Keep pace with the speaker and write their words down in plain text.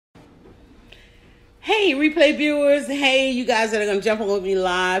Hey, replay viewers. Hey, you guys that are going to jump on with me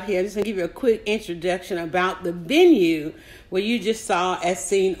live here. I'm just going to give you a quick introduction about the venue where you just saw as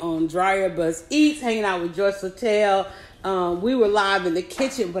seen on DryerBuzz Eats, hanging out with Joyce Littel. We were live in the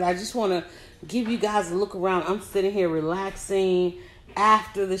kitchen, but I just want to give you guys a look around. I'm sitting here relaxing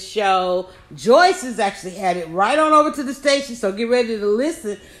after the show. Joyce has actually had it right on over to the station, so get ready to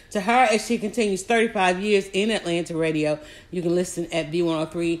listen to her as she continues 35 years in Atlanta radio. You can listen at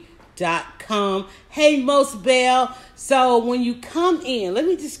B103.com. Hey, Most Bell. So when you come in, let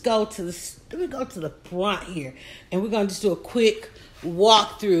me go to the front here, and we're gonna just do a quick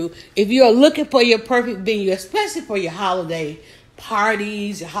walkthrough. If you're looking for your perfect venue, especially for your holiday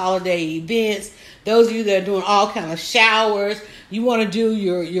parties, your holiday events, those of you that are doing all kind of showers, you want to do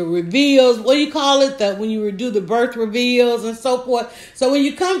your reveals. What do you call it? When you do the birth reveals and so forth. So when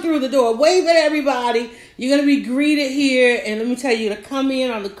you come through the door, wave at everybody. You're going to be greeted here. And let me tell you, to come in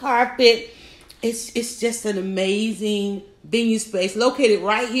on the carpet, it's just an amazing venue space located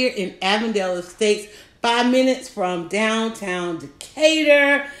right here in Avondale Estates, 5 minutes from downtown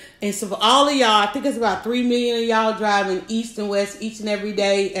Decatur. And so for all of y'all, I think it's about 3 million of y'all driving east and west each and every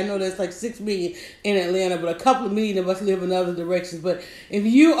day. I know there's like 6 million in Atlanta, but a couple of million of us live in other directions. But if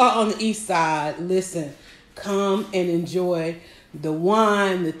you are on the east side, listen, come and enjoy the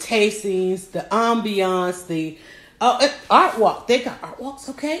wine, the tastings, the ambiance, the art walk. They got art walks,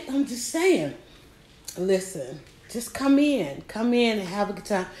 okay? I'm just saying. Listen. Just come in and have a good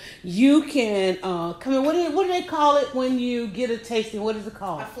time. You can come in. What do they call it when you get a tasting? What is it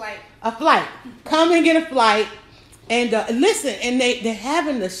called? A flight. Come and get a flight. And listen, and they're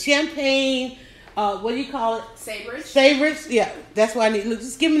having the champagne. What do you call it? Savers. Yeah, that's what I need. Look,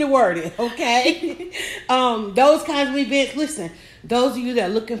 just give me the wording, okay? Those kinds of events. Listen, those of you that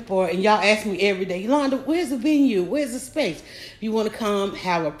are looking for it, and y'all ask me every day, Yolanda, where's the venue? Where's the space? If you want to come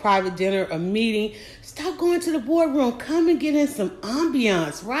have a private dinner, a meeting, stop going to the boardroom. Come and get in some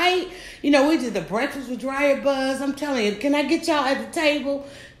ambiance, right? You know, we did the breakfast with DryerBuzz. I'm telling you, can I get y'all at the table?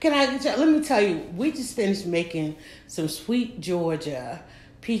 Let me tell you, we just finished making some sweet Georgia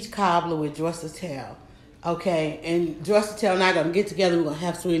peach cobbler with Joyce Littel. Okay, and Joyce Littel and I are going to get together. We're going to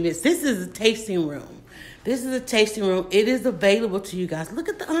have some events. This is a tasting room. It is available to you guys. Look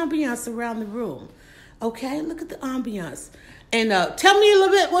at the ambiance around the room. Okay, look at the ambiance. And tell me a little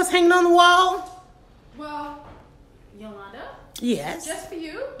bit what's hanging on the wall. Well, Yolanda. Yes. Just for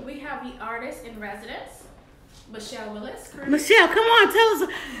you, we have the artist in residence, Michelle Willis. Michelle, come on, tell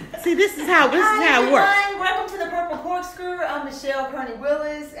us. See, this is how it works. Hi, welcome to the Purple Corkscrew. I'm Michelle Kearney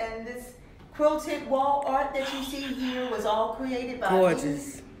Willis, and this quilted wall art that you see here was all created by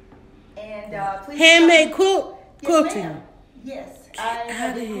gorgeous. me. And please handmade quilting. Yes, I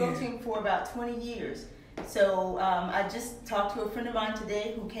have been quilting for about 20 years. So I just talked to a friend of mine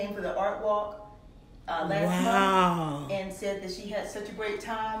today who came for the art walk last month and said that she had such a great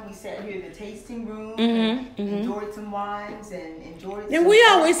time. We sat here in the tasting room and enjoyed some wines and enjoyed. And we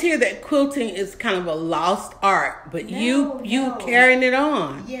always hear that quilting is kind of a lost art, but you carrying it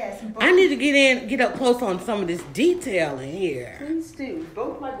on. Yes. I need to get up close on some of this detail in here. Please do.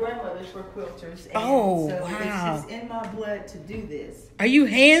 Both my grandmothers were quilters. And wow. It's just in my blood to do this. Are you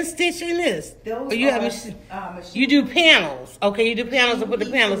hand stitching this? Those you do panels. Okay, you do panels and put the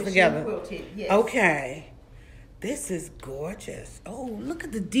panels together. Quilted, yes. Okay. This is gorgeous. Oh, look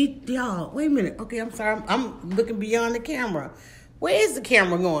at the detail. Wait a minute. Okay, I'm sorry. I'm looking beyond the camera. Where is the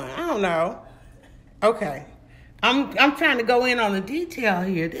camera going? I don't know. Okay. I'm trying to go in on the detail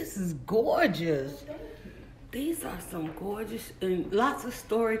here. This is gorgeous. These are some gorgeous and lots of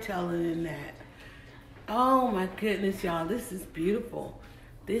storytelling in that. Oh my goodness, y'all. This is beautiful.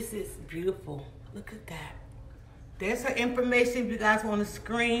 This is beautiful. Look at that. There's her information if you guys want to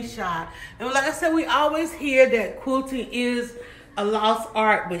screenshot. And like I said, we always hear that quilting is a lost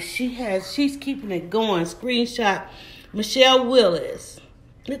art, but she's keeping it going. Screenshot Michelle Willis.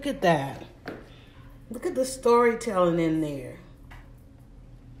 Look at that. Look at the storytelling in there.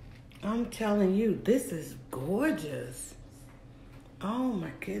 I'm telling you, this is gorgeous. Oh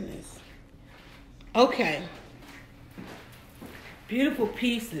my goodness. Okay. Beautiful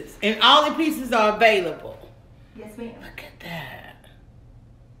pieces. And all the pieces are available. Yes, ma'am. Look at that.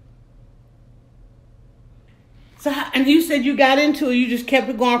 So, and you said you got into it, you just kept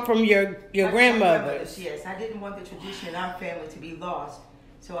it going from your grandmother's. Yes, I didn't want the tradition in our family to be lost.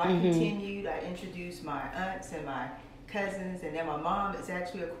 So I continued. I introduced my aunts and my cousins, and then my mom is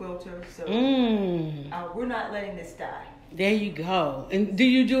actually a quilter. So we're not letting this die. There you go. And do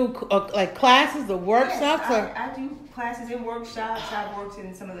you do like classes or workshops? Yes, I do classes and workshops. I've worked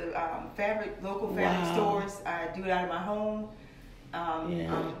in some of the local fabric stores. I do it out of my home.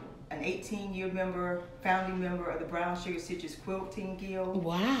 I'm an an 18-year member, founding member of the Brown Sugar Citrus Quilting Guild.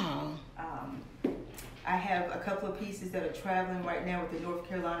 Wow. I have a couple of pieces that are traveling right now with the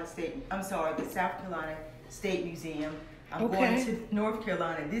the South Carolina State Museum. I'm going to North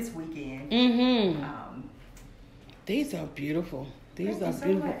Carolina this weekend. These are beautiful. These are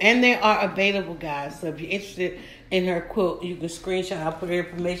beautiful. And they are available, guys. So if you're interested in her quilt, you can screenshot. I'll put her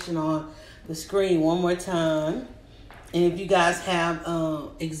information on the screen one more time. And if you guys have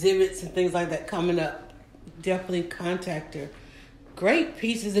exhibits and things like that coming up, definitely contact her. Great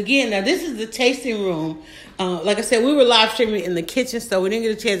pieces. Again, now this is the tasting room. Like I said, we were live streaming in the kitchen, so we didn't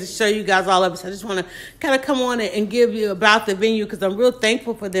get a chance to show you guys all of it. So I just want to kind of come on and give you about the venue because I'm real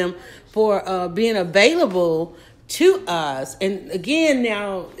thankful for them for being available to us. And again,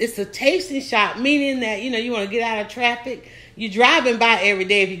 now it's a tasting shop, meaning that, you want to get out of traffic. You're driving by every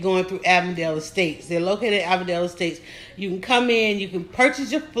day if you're going through Avondale Estates. They're located at Avondale Estates. You can come in, you can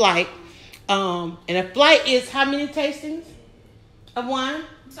purchase your flight. And a flight is how many tastings of wine?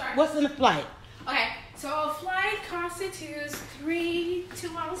 I'm sorry. What's in a flight? Okay, so a flight constitutes 3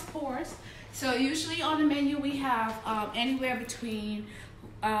 2-ounce pours. So usually on the menu we have anywhere between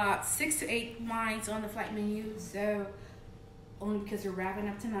 6 to 8 wines on the flight menu. So only because we're wrapping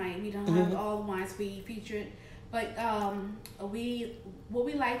up tonight, we don't have all the wines we featured. But what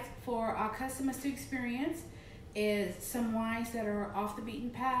we like for our customers to experience is some wines that are off the beaten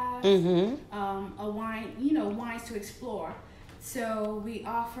path. A wine, wines to explore. So we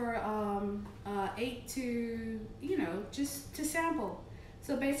offer 8 to, just to sample.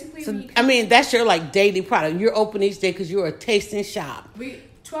 So basically, that's your daily product. You're open each day because you're a tasting shop.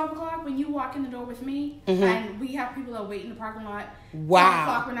 12 o'clock when you walk in the door with me, and we have people that wait in the parking lot. Wow. 12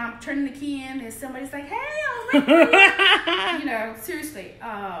 o'clock when I'm turning the key in, and somebody's like, "Hey, I'm waiting." Seriously.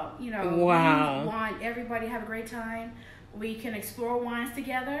 Wow. We want everybody to have a great time. We can explore wines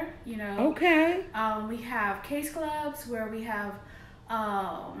together. Okay. We have case clubs where we have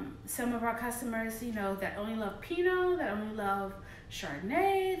some of our customers, that only love Pinot, that only love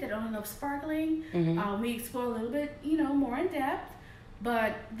Chardonnay, that only love sparkling. We explore a little bit, more in depth.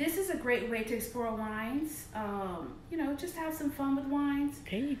 But this is a great way to explore wines. Just have some fun with wines.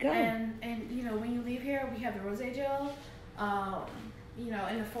 There you go. And when you leave here, we have the rosé gel.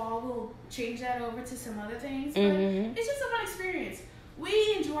 In the fall, we'll change that over to some other things. But it's just a fun experience.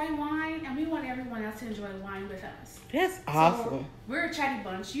 We enjoy wine, and we want everyone else to enjoy wine with us. That's awesome. So we're a chatty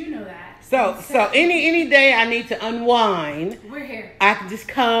bunch. You know that. So any day I need to unwind, we're here. I can just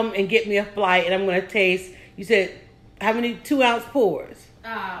come and get me a flight, and I'm going to taste. You said how many 2-ounce pours?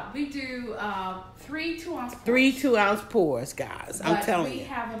 We do 3 2-ounce pours. 3 2-ounce pours, guys. I'm telling you. We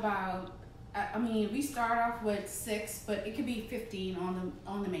have about. We start off with 6, but it could be 15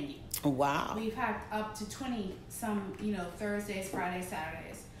 on the menu. Wow. We've had up to 20 some, Thursdays, Fridays,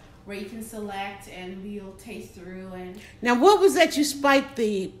 Saturdays, where you can select and we'll taste through. And now, what was that you spiked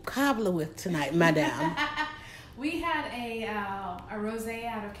the cobbler with tonight, madame? We had a rosé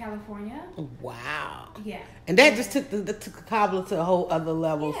out of California. Wow. Yeah. And that just took the cobbler to a whole other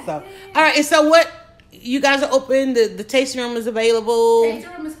level. Yeah, so, yeah. all right. And so, what you guys are open? The tasting room is available.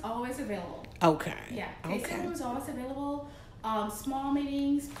 Tasting room is always available. Okay. Yeah. Tasting room is always available. Small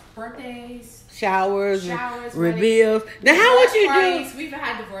meetings, birthdays, showers, reveals. Now, how would you do? We've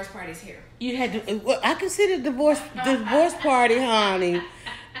had divorce parties here. You had to. Well, I consider divorce party, honey.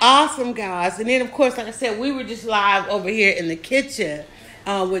 Awesome, guys. And then, of course, like I said, we were just live over here in the kitchen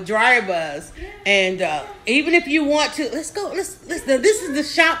with DryerBuzz. And even if you want to, let's go. Let's. Now, this is the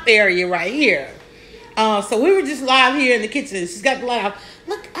shop area right here. So we were just live here in the kitchen. She's got the light off.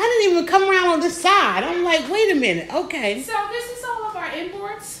 Look, I didn't even come around on this side. I'm like, wait a minute. Okay. So this is all of our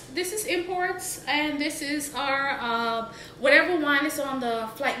imports. This is imports, and this is our whatever wine is on the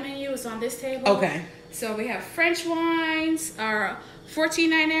flight menu is on this table. Okay. So we have French wines, our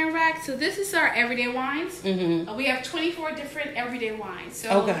 $14.99 rack. So this is our everyday wines. We have 24 different everyday wines.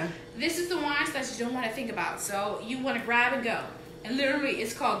 So this is the wines that you don't want to think about. So you want to grab and go. And literally,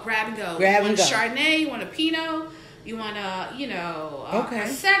 it's called grab and go. Grab and go. Chardonnay, you want a Pinot, you want a,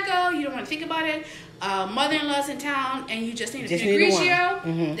 Prosecco, you don't want to think about it. Mother-in-law's in town, and you just need a Pinot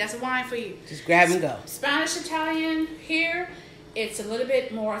Grigio. That's a wine for you. Just grab and go. Spanish, Italian here. It's a little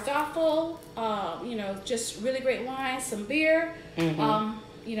bit more thoughtful. Just really great wine, some beer.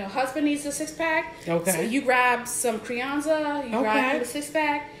 Husband needs a 6-pack. Okay. So you grab some Crianza, you grab him a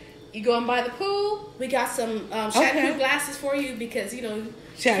 6-pack. You go and buy the pool. We got some shatterproof glasses for you because, you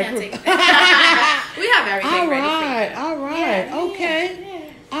can't take that. We have everything ready for you. All right. Yeah, okay.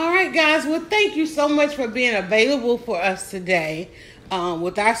 Yeah. All right, guys. Well, thank you so much for being available for us today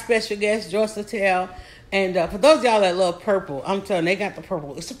with our special guest, Joyce Littel, And for those of y'all that love purple, I'm telling you, they got the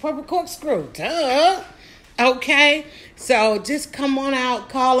purple. It's a purple corkscrew. Duh. Okay? So just come on out.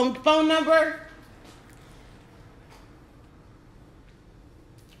 Call them. Phone number.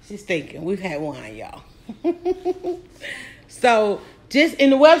 She's thinking. We've had wine, y'all. So just in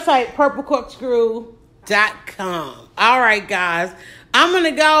the website, purplecorkscrew.com. All right, guys. I'm going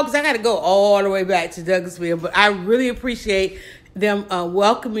to go because I got to go all the way back to Douglasville. But I really appreciate them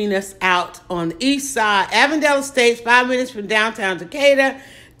welcoming us out on the east side. Avondale Estates, 5 minutes from downtown Decatur.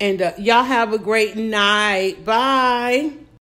 And y'all have a great night. Bye.